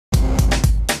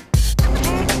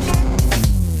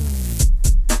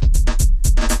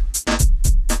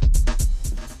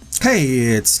Hey,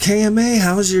 it's KMA.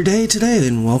 How's your day today?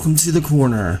 And welcome to the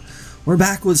Korner. We're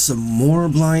back with some more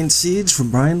blind seeds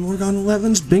from Brian Morgan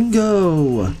 11's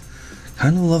Bingo.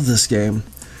 Kinda love this game.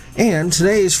 And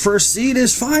today's first seed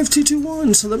is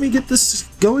 5221. So let me get this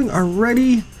going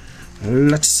already.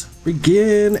 Let's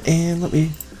begin and let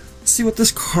me see what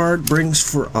this card brings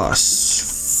for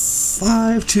us.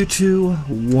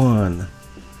 5221.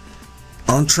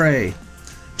 Entree.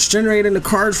 It's generating a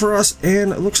card for us,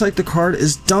 and it looks like the card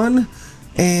is done.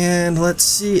 And let's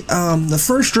see, the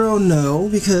first row, no,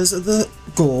 because of the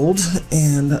gold,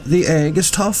 and the egg is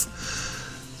tough.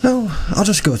 So I'll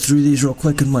just go through these real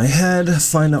quick in my head,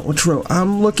 find out which row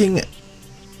I'm looking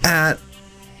at.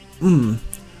 The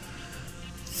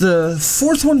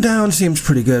fourth one down seems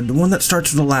pretty good, the one that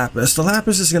starts with the lapis. The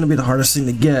lapis is going to be the hardest thing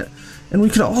to get, and we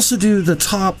could also do the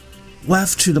top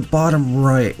left to the bottom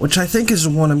right, which I think is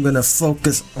the one I'm going to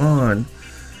focus on.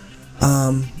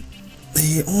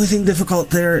 The only thing difficult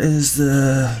there is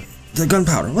the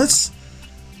gunpowder. Let's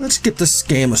get this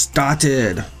game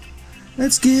started.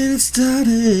 Let's get it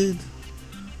started.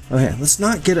 Okay, let's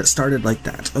not get it started like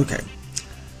that. Okay.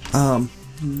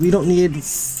 We don't need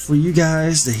for you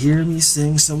guys to hear me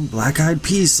sing some Black Eyed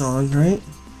Peas song, right?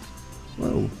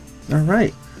 Whoa.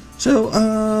 Alright. So,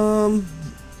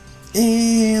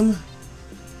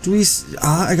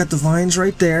 I got the vines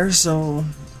right there, so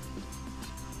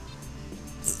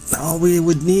all we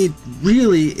would need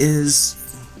really is,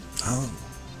 oh,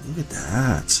 look at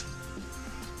that.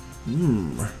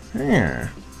 Yeah.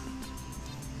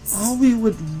 All we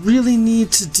would really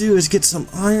need to do is get some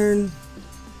iron,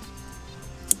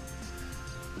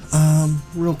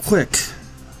 real quick.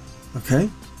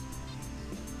 Okay.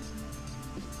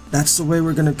 That's the way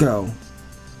we're gonna go.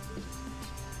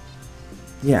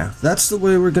 Yeah, that's the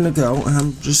way we're gonna go.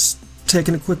 I'm just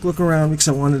taking a quick look around because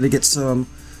I wanted to get some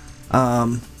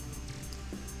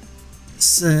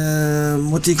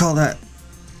what do you call that?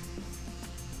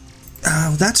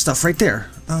 That stuff right there.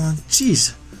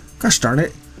 Jeez, gosh darn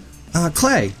it.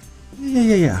 Clay.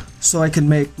 Yeah. So I can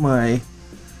make my,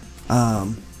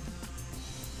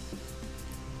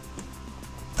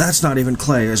 that's not even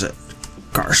clay, is it?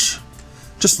 Gosh.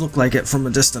 Just looked like it from a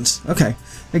distance. Okay.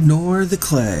 Ignore the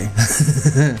clay.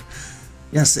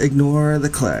 Yes, ignore the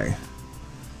clay.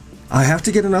 I have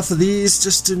to get enough of these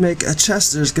just to make a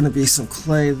chest. There's going to be some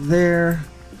clay there.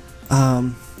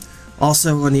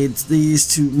 Also, I need these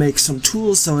to make some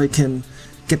tools so I can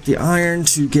get the iron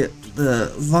to get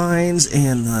the vines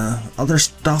and the other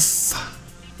stuff.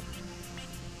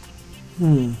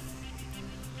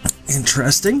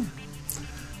 Interesting.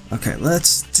 Okay,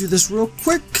 let's do this real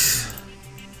quick.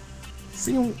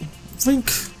 Think.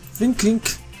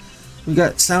 We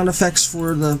got sound effects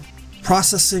for the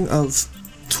processing of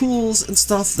tools and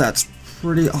stuff. That's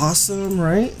pretty awesome,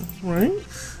 right?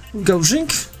 Go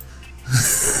zink.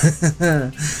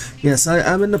 Yes,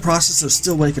 I'm in the process of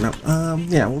still waking up.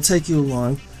 Yeah, we'll take you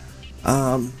along.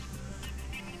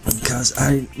 Because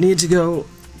I need to go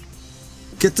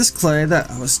get this clay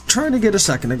that I was trying to get a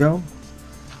second ago.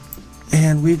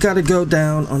 And we've got to go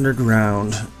down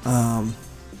underground.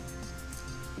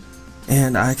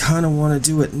 And I kind of want to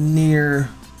do it near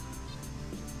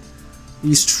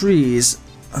these trees.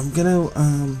 I'm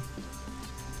gonna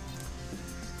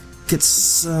get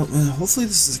some. Hopefully,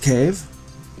 this is a cave.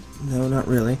 No, not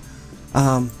really.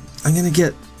 I'm gonna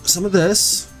get some of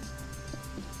this.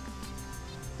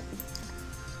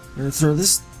 I'm gonna throw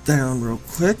this down real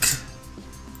quick.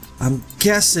 I'm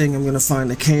guessing I'm gonna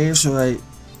find a cave, so I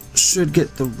should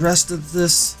get the rest of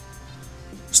this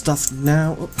stuff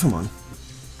now. Oh, come on.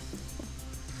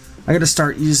 I gotta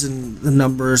start using the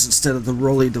numbers instead of the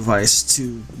rolly device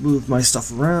to move my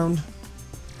stuff around.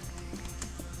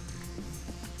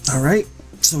 Alright,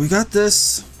 so we got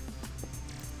this.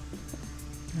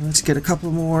 Let's get a couple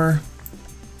more.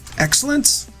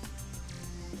 Excellent.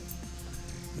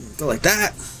 Go like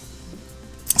that.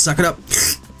 Suck it up.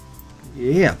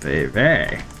 Yeah,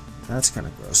 baby. That's kind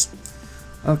of gross.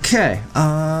 Okay,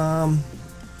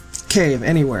 cave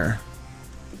anywhere.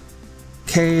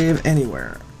 Cave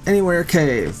anywhere. Anywhere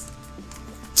cave.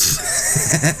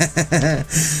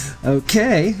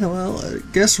 Okay, well,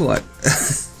 guess what?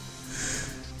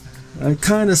 I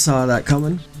kind of saw that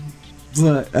coming,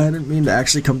 but I didn't mean to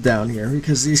actually come down here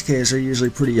because these caves are usually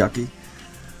pretty yucky.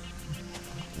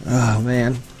 Oh,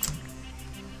 man.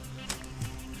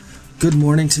 Good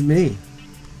morning to me.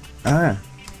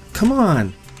 Come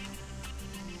on.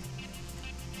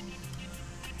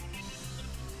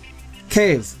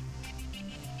 Cave.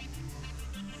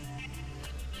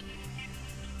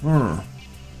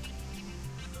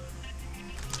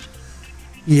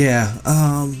 Yeah,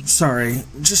 sorry.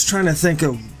 Just trying to think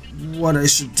of what I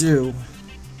should do.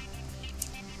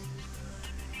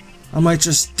 I might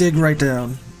just dig right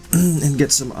down and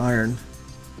get some iron.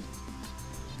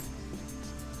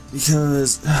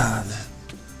 Because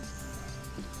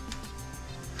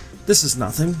this is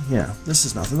nothing. Yeah, this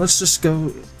is nothing. Let's just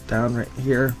go down right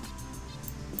here.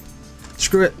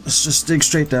 Screw it. Let's just dig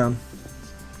straight down.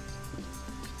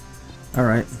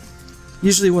 Alright.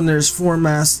 Usually when there's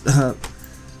formations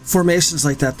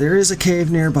like that, there is a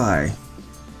cave nearby.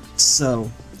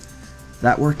 So,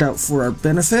 that worked out for our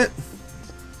benefit.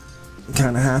 I'm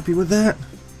kind of happy with that.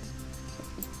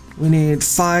 We need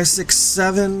 5, 6,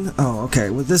 7. Oh, okay.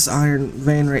 With this iron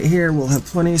vein right here, we'll have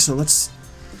plenty. So let's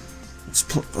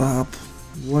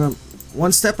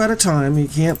one step at a time. You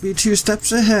can't be 2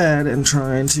 steps ahead and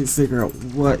trying to figure out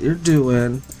what you're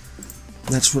doing.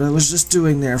 That's what I was just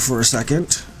doing there for a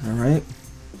second. All right.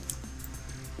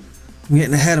 I'm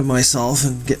getting ahead of myself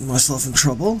and getting myself in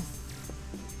trouble.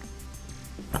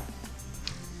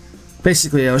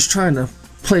 Basically, I was trying to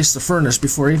place the furnace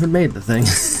before I even made the thing.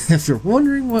 If you're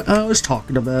wondering what I was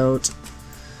talking about.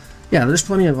 Yeah, there's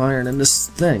plenty of iron in this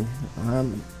thing.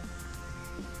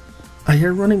 I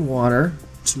hear running water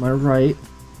to my right.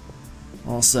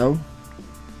 Also,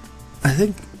 I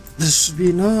think this should be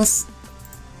enough.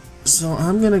 So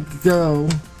I'm gonna go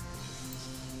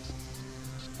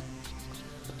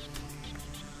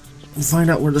and find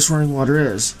out where this running water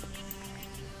is.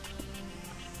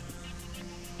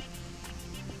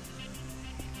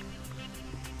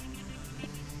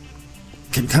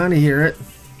 Can kind of hear it.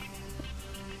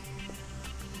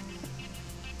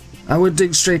 I would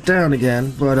dig straight down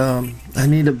again, but I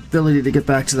need ability to get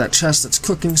back to that chest that's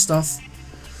cooking stuff.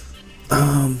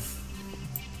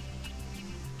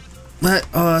 Let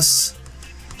us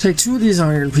take 2 of these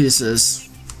iron pieces,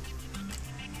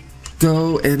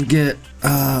 go and get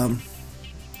the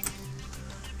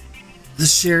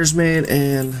shears made,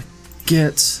 and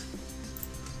get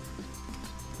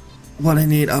what I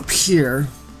need up here.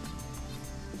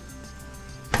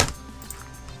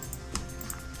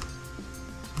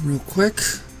 Real quick.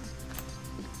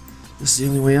 This is the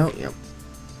only way out? Yep.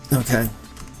 Okay.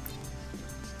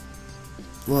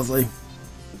 Lovely.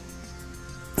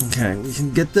 Okay, we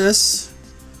can get this.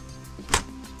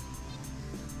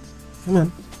 Come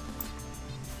on.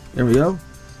 There we go.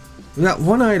 We got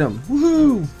 1 item.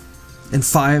 Woohoo! In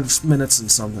 5 minutes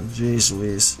and something. Jeez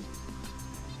Louise.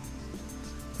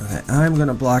 Okay, I'm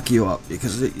gonna block you up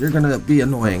because you're gonna be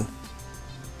annoying.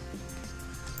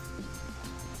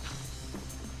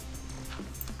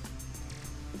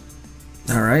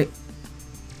 Alright.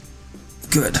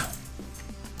 Good.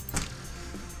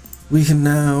 We can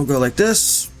now go like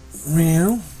this.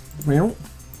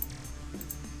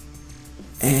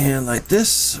 And like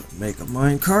this. Make a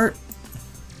minecart.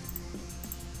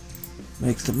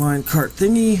 Make the minecart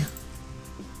thingy.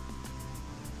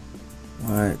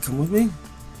 Alright, come with me.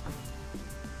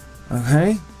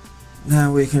 Okay.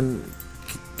 Now we can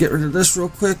get rid of this real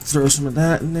quick. Throw some of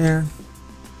that in there.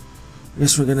 I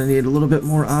guess we're gonna need a little bit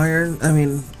more iron. I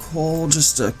mean, coal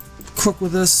just to cook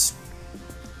with this.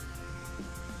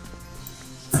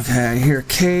 Okay, I hear a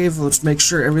cave. Let's make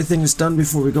sure everything is done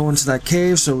before we go into that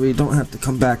cave so we don't have to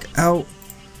come back out.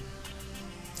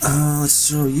 Let's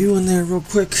throw you in there real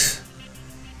quick.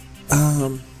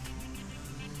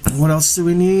 What else do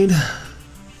we need?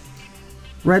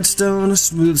 Redstone,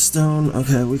 smooth stone.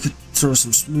 Okay, we could throw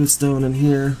some smooth stone in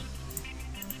here.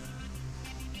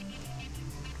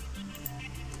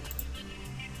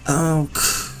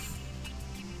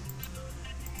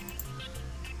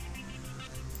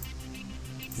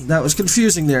 That was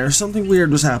confusing there. Something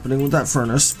weird was happening with that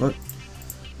furnace, but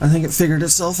I think it figured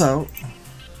itself out.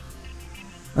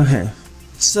 Okay,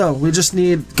 so we just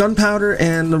need gunpowder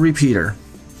and the repeater.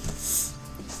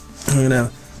 I'm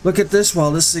gonna look at this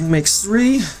while this thing makes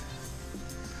 3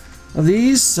 of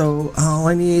these. So all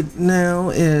I need now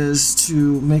is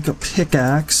to make a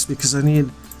pickaxe because I need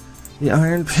the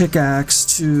iron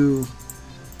pickaxe to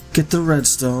get the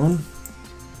redstone.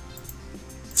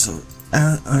 So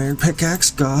iron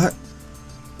pickaxe got.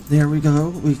 There we go.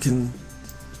 We can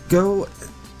go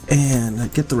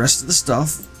and get the rest of the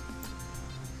stuff.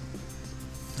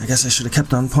 I guess I should have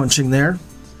kept on punching there.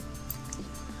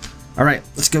 Alright,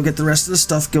 let's go get the rest of the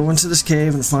stuff, go into this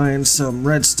cave and find some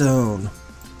redstone.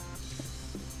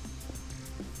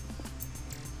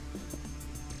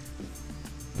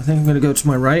 I think I'm going to go to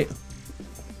my right,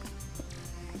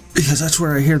 because that's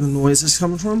where I hear the noises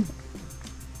coming from.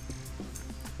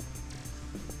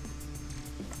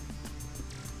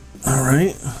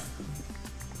 Alright.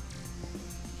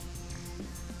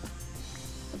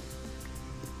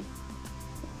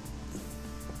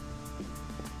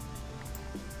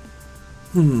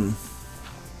 And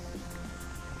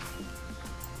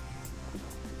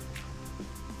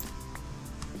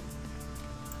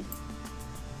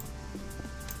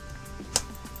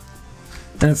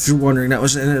if you're wondering, that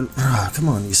was in it. Come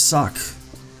on, you suck.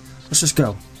 Let's just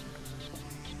go.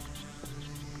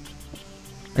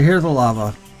 I hear the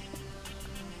lava.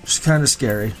 It's kind of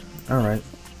scary. Alright.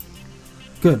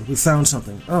 Good, we found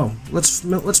something. Oh,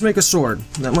 let's make a sword.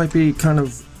 That might be kind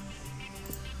of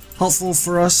helpful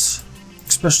for us,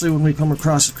 especially when we come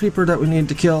across a creeper that we need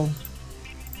to kill.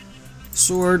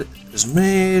 Sword is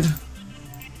made.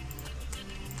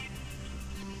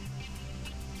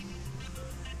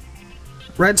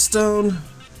 Redstone.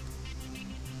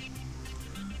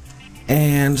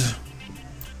 And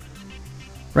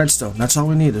redstone. That's all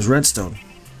we need is redstone.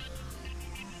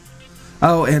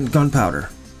 Oh, and gunpowder.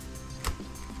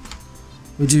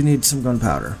 We do need some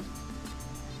gunpowder.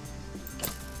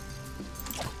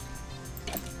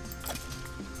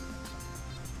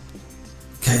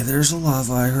 Okay, there's a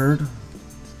lava I heard.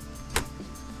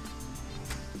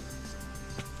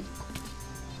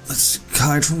 Let's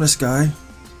hide from this guy.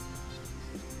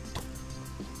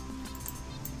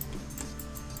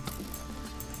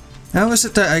 How is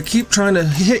it that I keep trying to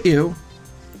hit you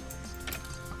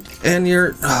and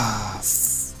you're...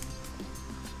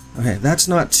 Okay, that's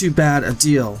not too bad a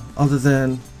deal, other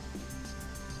than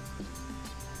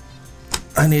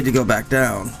I need to go back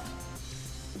down.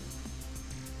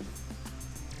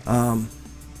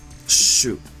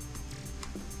 Shoot.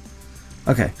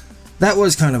 Okay, that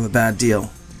was kind of a bad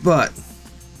deal, but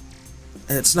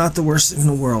it's not the worst thing in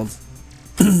the world.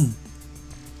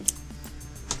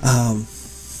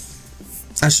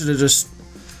 I should have just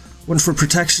went for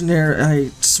protection there. I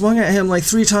swung at him like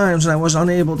 3 times and I was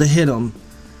unable to hit him.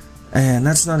 And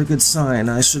that's not a good sign.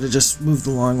 I should have just moved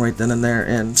along right then and there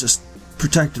and just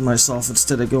protected myself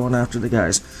instead of going after the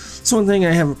guys. That's one thing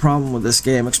I have a problem with this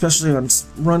game, especially on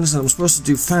runs that I'm supposed to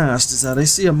do fast, is that I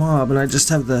see a mob and I just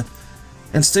have the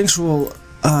instinctual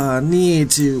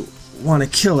need to want to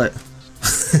kill it.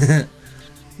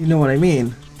 You know what I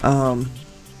mean?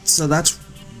 So that's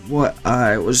what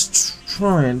I was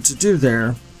trying to do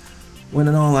there, when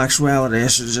in all actuality I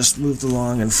should have just moved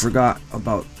along and forgot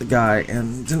about the guy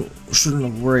and shouldn't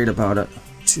have worried about it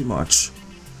too much.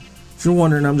 If you're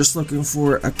wondering, I'm just looking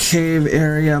for a cave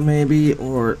area maybe,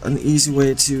 or an easy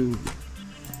way to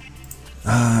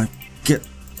get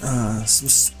some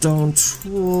stone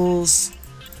tools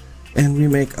and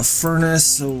remake a furnace,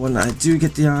 so when I do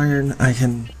get the iron I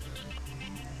can...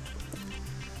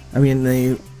 I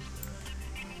mean,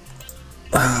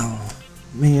 oh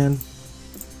man,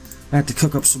 I have to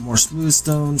cook up some more smooth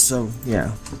stone, so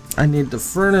yeah, I need the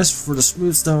furnace for the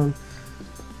smooth stone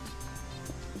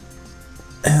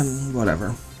and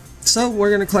whatever. So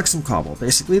we're gonna collect some cobble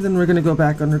basically, then we're gonna go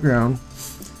back underground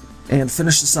and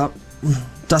finish this up,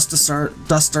 dust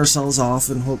ourselves off,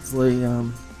 and hopefully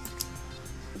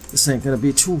this ain't gonna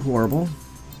be too horrible.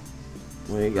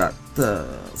 We got the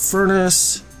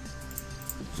furnace.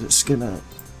 Just gonna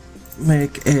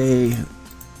make a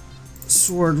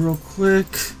sword real quick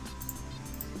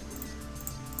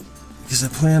because I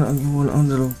plan on going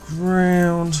under the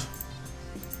ground.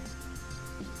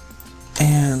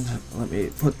 And let me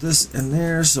put this in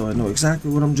there so I know exactly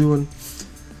what I'm doing.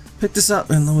 Pick this up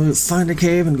and then we'll find a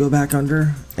cave and go back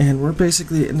under, and we're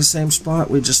basically in the same spot.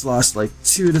 We just lost like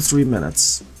 2 to 3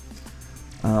 minutes,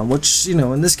 which, you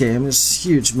know, in this game is a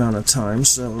huge amount of time,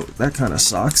 so that kind of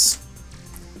sucks.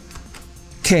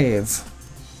 Cave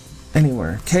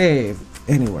anywhere. Cave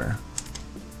anywhere.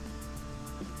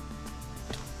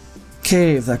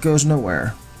 Cave that goes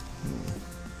nowhere.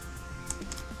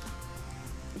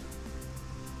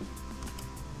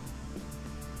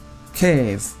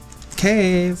 Cave.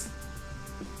 Cave.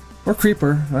 Or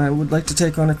creeper. I would like to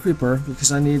take on a creeper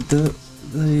because I need the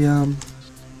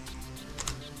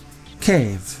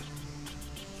cave.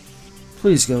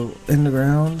 Please go in the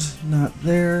ground. Not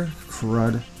there.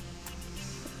 Crud.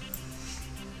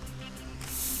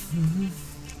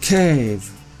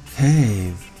 Cave.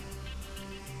 Cave.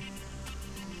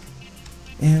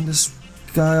 And this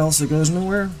guy also goes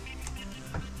nowhere.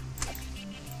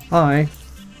 Hi.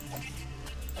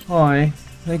 Hi.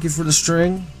 Thank you for the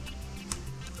string.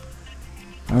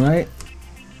 Alright.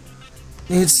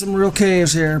 Need some real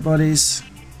caves here, buddies.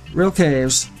 Real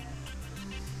caves.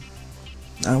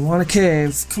 I want a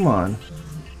cave. Come on.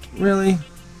 Really?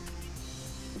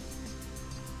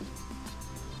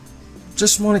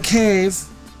 Just want a cave.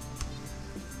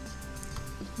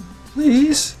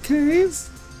 Please, cave.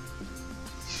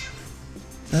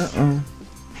 Uh-oh.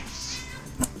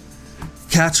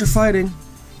 Cats are fighting.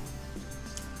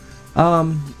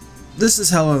 this is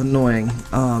hella annoying.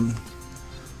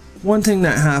 One thing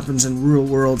that happens in real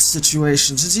world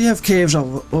situations is you have caves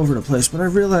all over the place, but I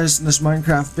realized in this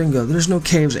Minecraft bingo there's no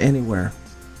caves anywhere.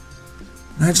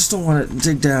 And I just don't want to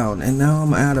dig down, and now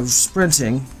I'm out of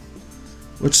sprinting,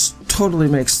 which totally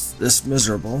makes this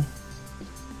miserable.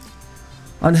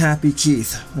 Unhappy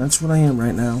Keith. That's what I am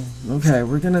right now. Okay,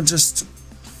 we're gonna just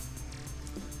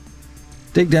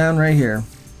dig down right here.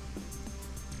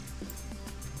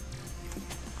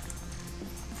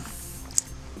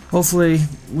 Hopefully,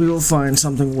 we will find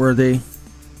something worthy.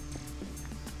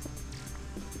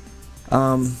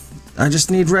 I just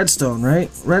need redstone,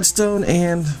 right? Redstone,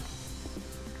 and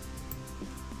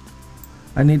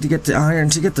I need to get the iron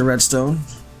to get the redstone.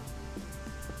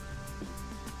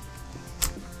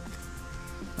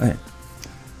 Okay.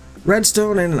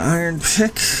 Redstone and an iron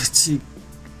pick to...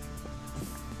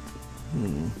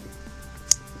 Come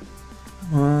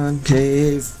on,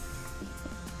 cave.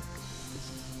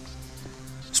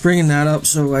 Bringing that up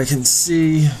so I can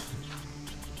see,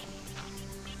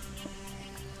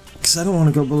 because I don't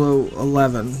want to go below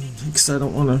 11, because I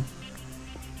don't want to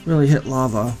really hit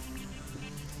lava.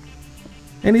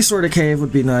 Any sort of cave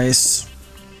would be nice.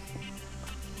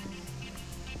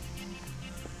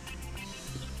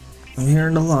 I'm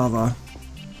hearing the lava.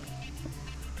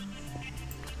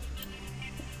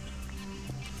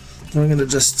 So I'm going to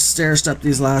just stair step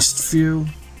these last few.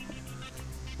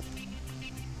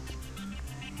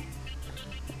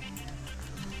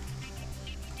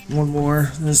 One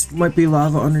more. This might be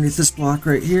lava underneath this block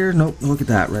right here. Nope, look at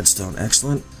that, redstone.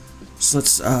 Excellent. So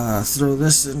let's throw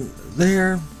this in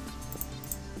there.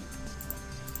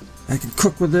 I can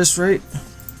cook with this, right?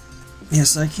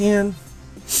 Yes, I can.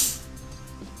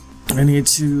 I need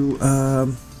to,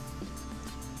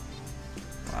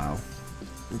 wow.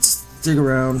 Let's dig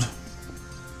around.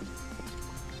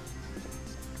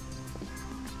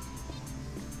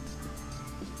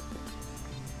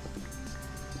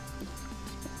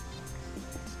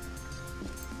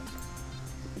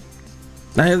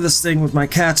 I have this thing with my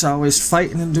cats always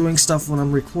fighting and doing stuff when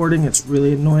I'm recording. It's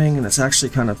really annoying, and it's actually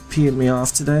kind of peeing me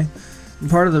off today. And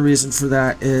part of the reason for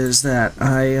that is that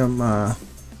I am, got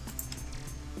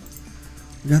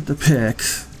the pick.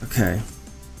 Okay.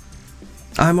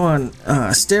 I'm on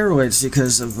steroids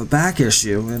because of a back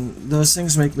issue, and those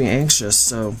things make me anxious,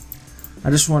 so I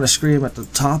just want to scream at the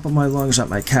top of my lungs at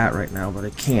my cat right now, but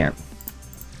I can't.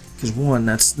 Because one,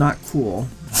 that's not cool.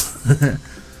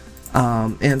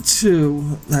 And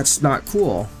two, that's not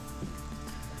cool.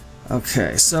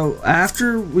 Okay, so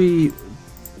after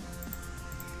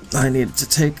I need to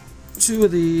take 2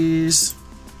 of these.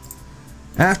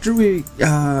 After we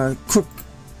cook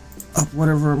up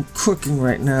whatever I'm cooking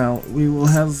right now, we will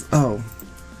have, the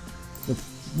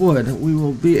wood. We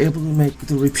will be able to make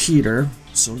the repeater.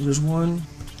 So there's one.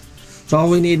 So all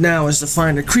we need now is to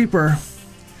find a creeper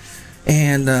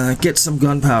and get some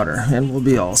gunpowder, and we'll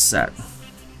be all set.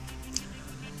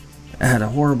 I had a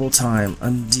horrible time,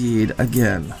 indeed,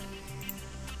 again.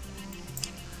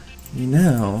 You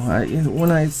know,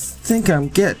 when I think I'm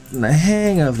getting the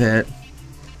hang of it,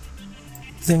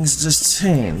 things just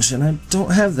change, and I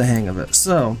don't have the hang of it.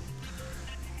 So,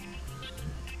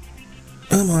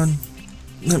 come on,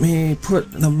 let me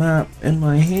put the map in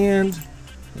my hand.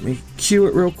 Let me cue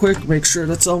it real quick, make sure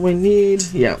that's all we need.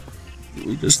 Yeah,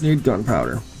 we just need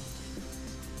gunpowder.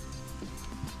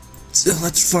 So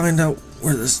let's find out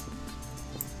where this...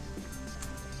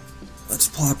 Let's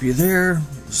plop you there.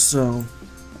 So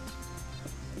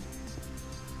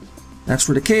that's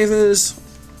where the cave is.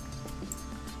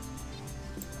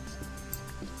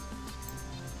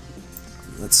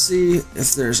 Let's see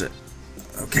if there's a...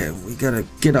 Okay, we gotta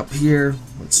get up here.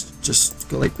 Let's just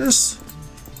go like this.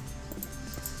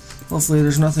 Hopefully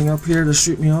there's nothing up here to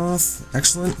shoot me off.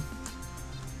 Excellent.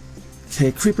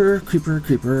 Okay, creeper, creeper,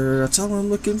 creeper. That's all I'm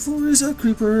looking for is a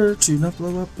creeper to not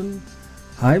blow up. And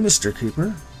hi, Mr.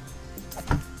 Creeper.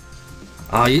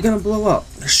 Oh, you're gonna blow up.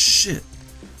 Shit.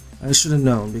 I should have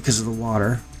known because of the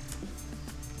water.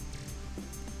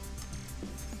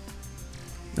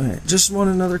 Alright, just want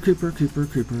another creeper, creeper,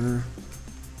 creeper.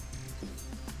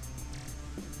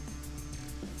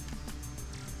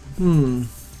 Too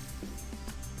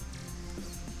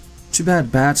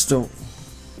bad bats don't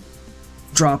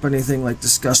drop anything like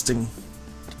disgusting.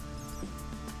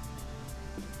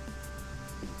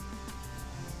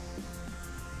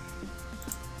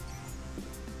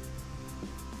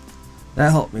 That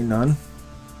helped me none.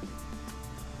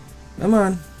 Come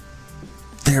on.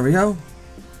 There we go.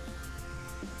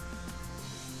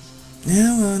 Yeah,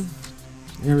 come on.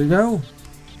 Here we go.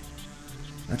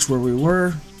 That's where we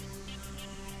were.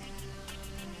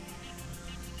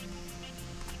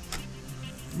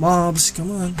 Mobs,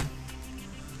 come on.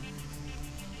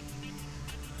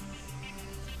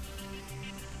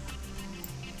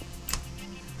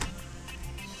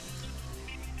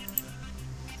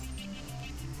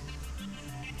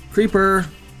 Creeper,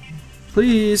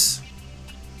 please.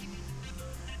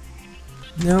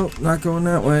 Nope, not going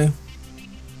that way.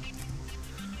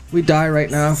 We die right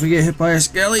now if we get hit by a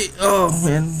skelly. Oh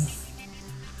man,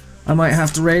 I might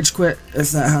have to rage quit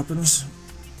if that happens.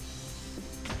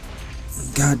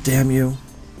 God damn you.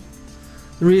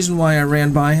 The reason why I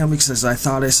ran by him because I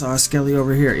thought I saw a skelly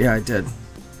over here. Yeah, I did.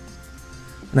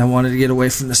 And I wanted to get away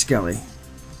from the skelly.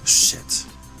 Shit.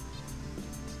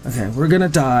 Okay, we're gonna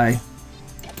die.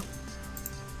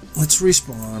 Let's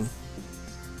respawn.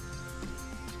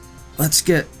 Let's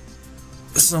get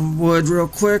some wood real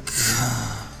quick.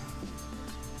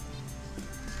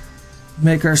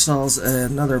 Make ourselves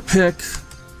another pick.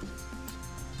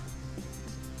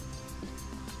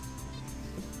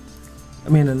 I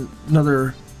mean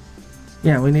another...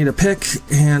 Yeah, we need a pick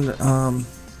and...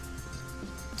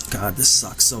 God, this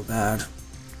sucks so bad.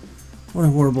 What a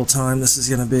horrible time this is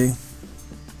gonna be.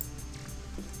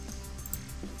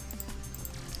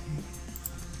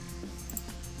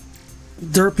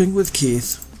 Derping with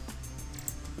Keith.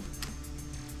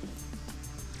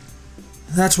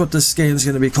 That's what this game's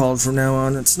going to be called from now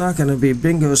on. It's not going to be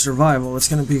Bingo Survival. It's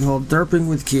going to be called Derping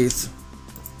with Keith.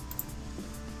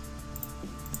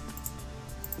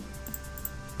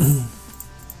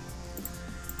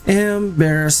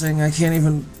 Embarrassing. I can't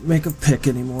even make a pick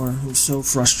anymore. I'm so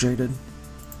frustrated.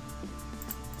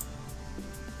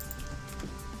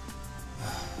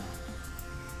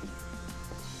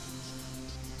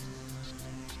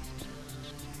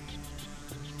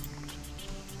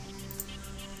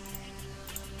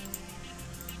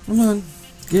 Come on,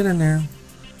 get in there.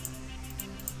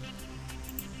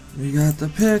 We got the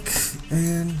pick,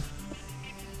 and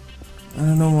I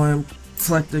don't know why I'm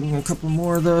collecting a couple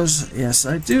more of those. Yes,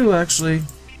 I do actually.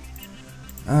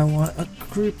 I want a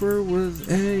creeper with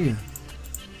a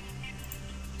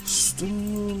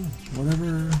stone,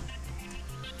 whatever.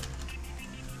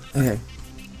 Okay.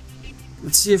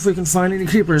 Let's see if we can find any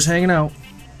creepers hanging out.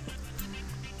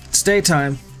 It's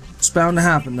daytime. It's bound to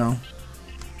happen though.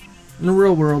 In the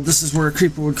real world, this is where a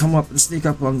creeper would come up and sneak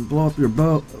up and blow up your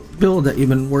build that you've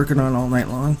been working on all night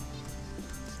long.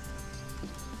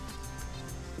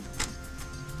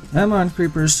 Come on,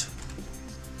 creepers.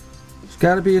 There's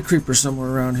got to be a creeper somewhere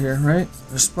around here, right?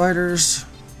 There's spiders.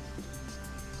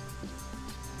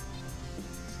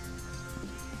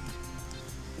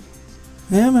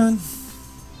 Yeah, man.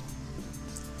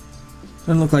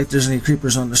 Doesn't look like there's any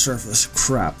creepers on the surface.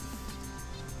 Crap.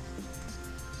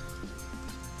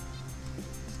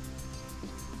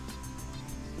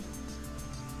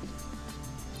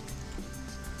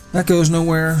 That goes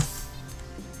nowhere.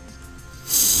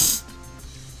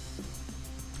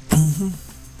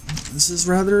 This is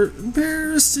rather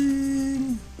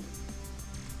embarrassing.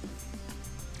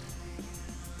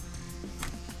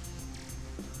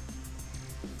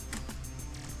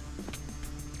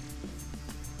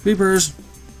 Creepers.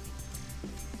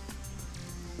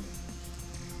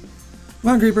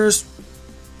 Come on, creepers.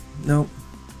 Nope.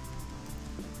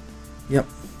 Yep.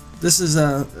 This is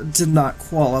did not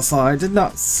qualify, did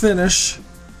not finish.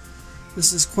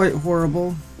 This is quite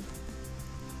horrible.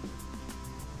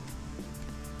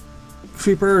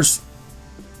 Creepers.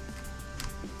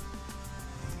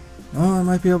 Oh, I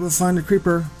might be able to find a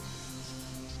creeper.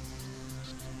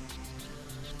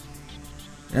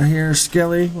 I hear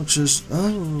Skelly, which is... Oh,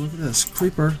 look at this.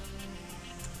 Creeper.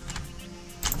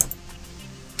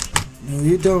 No,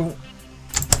 you don't.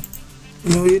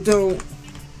 No, you don't.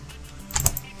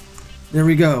 There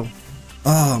we go.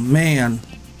 Oh, man.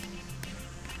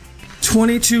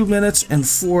 22 minutes and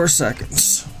 4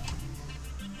 seconds.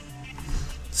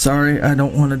 Sorry, I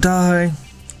don't want to die.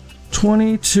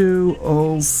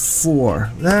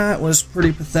 22:04. That was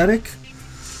pretty pathetic.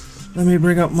 Let me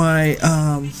bring up my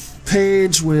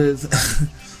page with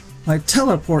my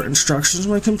teleport instructions.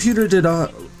 My computer did a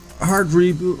hard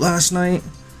reboot last night,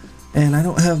 and I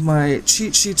don't have my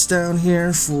cheat sheets down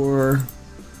here for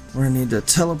where I need to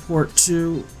teleport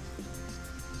to.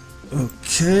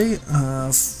 Okay,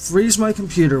 freeze my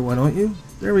computer, why don't you?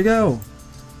 There we go.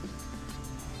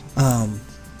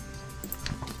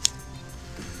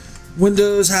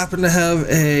 Windows happen to have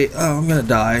a... Oh, I'm gonna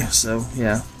die, so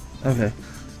yeah. Okay.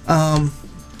 Oh,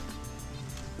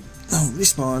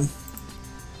 respawn.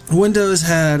 Windows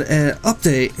had an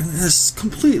update and it has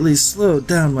completely slowed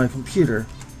down my computer.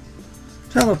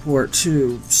 Teleport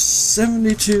to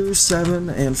 72, 7,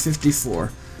 and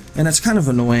 54. And it's kind of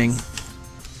annoying.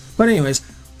 But anyways,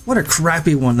 What a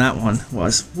crappy one that one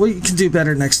was. Well, you can do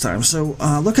better next time. So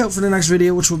look out for the next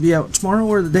video, which will be out tomorrow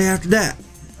or the day after that.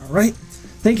 Alright?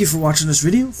 Thank you for watching this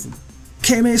video from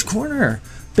KMA's Corner.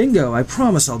 Bingo, I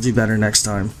promise I'll do better next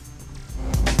time.